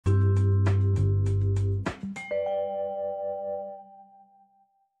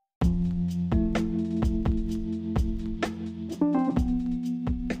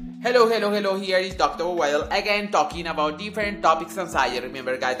Hello, here is Dr. Howell again talking about different topics and science.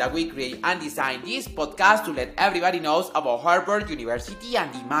 Remember guys that we create and design this podcast to let everybody knows about Harvard University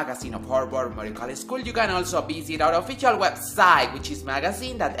and the magazine of Harvard Medical School. You can also visit our official website, which is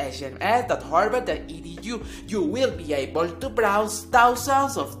magazine.hms.harvard.edu. You will be able to browse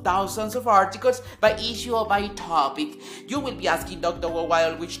thousands of articles by issue or by topic. You will be asking Dr.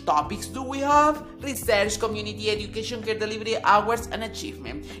 Howell which topics do we have? Research, community education, care delivery, hours, and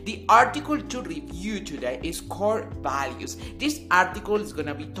achievement. The article to review today is core values. This article is going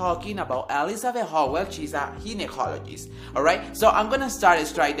to be talking about Elizabeth Howell. She's a gynecologist. Alright, so I'm going to start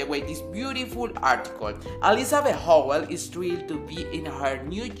straight away this beautiful article. Elizabeth Howell is thrilled to be in her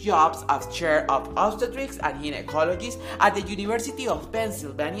new jobs as chair of obstetrics and gynecology at the University of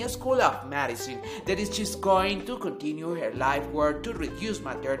Pennsylvania School of Medicine. That is, she's going to continue her life work to reduce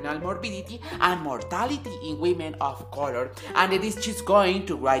maternal morbidity and mortality in women of color, and it is she's going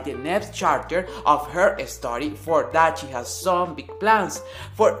to write the next chapter of her story. For that, she has some big plans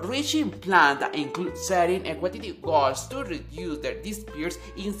for reaching plans that include setting equitative goals to reduce the disparities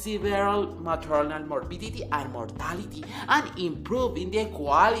in severe maternal morbidity and mortality, and improving the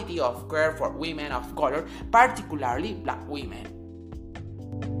quality of care for women of color, particularly Black women.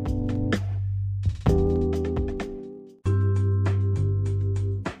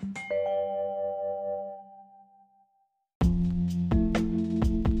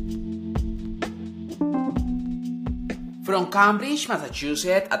 From Cambridge,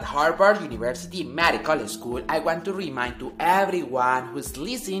 Massachusetts at Harvard University Medical School, I want to remind to everyone who's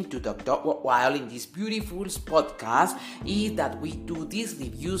listening to Dr. Howell in this beautiful podcast is that we do these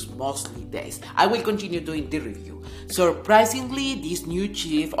reviews mostly days. I will continue doing the review. Surprisingly, this new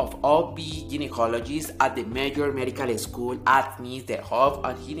chief of OB gynecologist at the major medical school admits the hope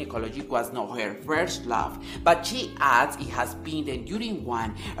on gynecology was not her first love, but she adds it has been the enduring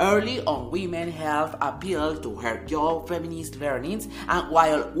one. Early on, women's health appealed to her young feminist learnings, and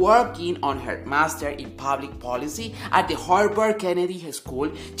while working on her master in public policy at the Harvard Kennedy School,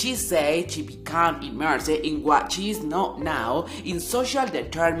 she said she became immersed in what she is known now in social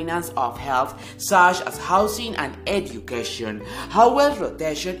determinants of health, such as housing and education. Howell's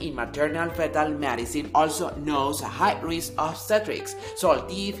rotation in maternal fetal medicine also knows a high risk of obstetrics, so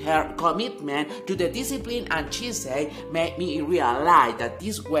this her commitment to the discipline, and she said, made me realize that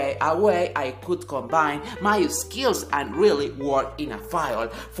this way I could combine my skills and really work in a file.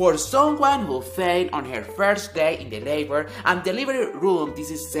 For someone who fainted on her first day in the labor and delivery room, this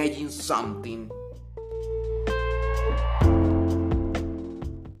is saying something.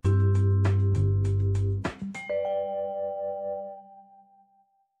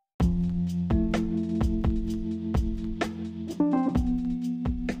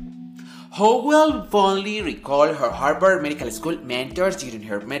 Howell fondly recalled her Harvard Medical School mentors during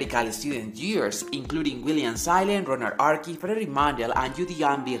her medical student years, including William Silent, Ronald Arki, Frederick Mandel, and Judy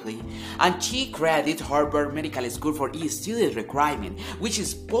Ann Berry, and she credits Harvard Medical School for its student requirement, which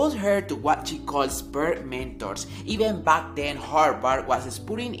exposed her to what she calls peer mentors. Even back then, Harvard was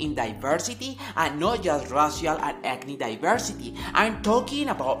spurring in diversity, and not just racial and ethnic diversity. I'm talking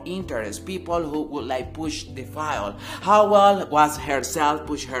about interest, people who would push the file. Howell was herself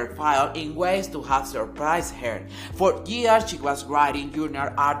push her file in ways to have surprised her. For years, she was writing journal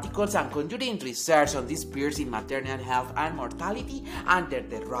articles and conducting research on disparities in maternal health and mortality under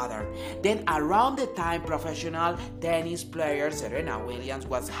the radar. Then, around the time professional tennis player Serena Williams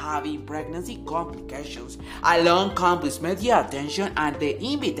was having pregnancy complications, along campus media attention and the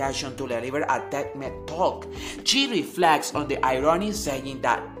invitation to deliver a TED talk. She reflects on the irony, saying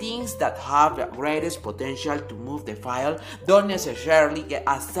that things that have the greatest potential to move the file don't necessarily get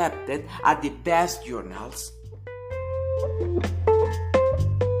accepted at the best journals.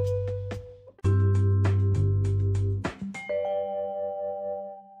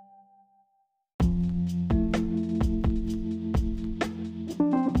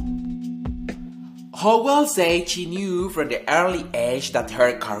 Howell said she knew from the early age that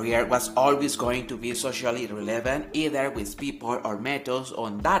her career was always going to be socially relevant, either with people or methods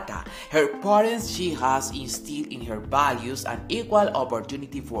on data. Her parents, she has instilled in her values and equal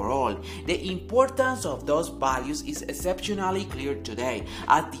opportunity for all. The importance of those values is exceptionally clear today,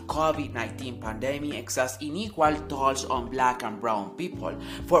 as the COVID-19 pandemic exerts unequal tolls on Black and brown people.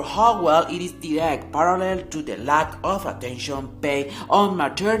 For Howell, it is direct parallel to the lack of attention paid on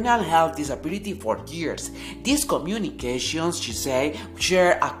maternal health disability for years. These communications, she said,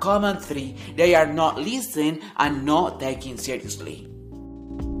 share a common thread. They are not listened and not taken seriously.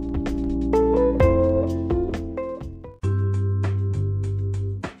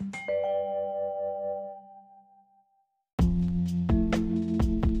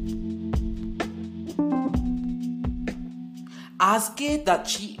 asked that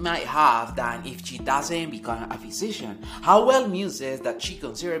she might have done if she doesn't become a physician. Howell muses that she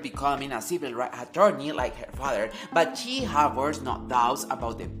considered becoming a civil rights attorney like her father, but she harbors no doubts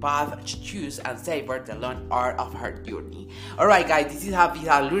about the path she chose and savored the long arc of her journey. Alright guys, this is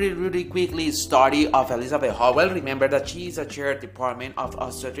a really quickly story of Elizabeth Howell. Remember that she is a chair department of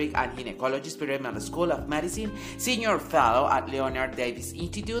obstetric and gynecology at the School of Medicine, senior fellow at Leonard Davis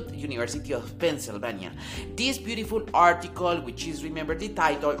Institute, University of Pennsylvania. This beautiful article, which is, remember the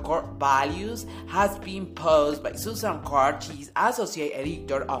title, Core Values, has been posted by Susan Card. She is associate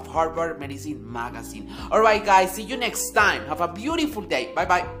editor of Harvard Medicine magazine. Alright guys, see you next time. Have a beautiful day. Bye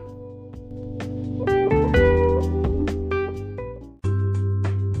bye.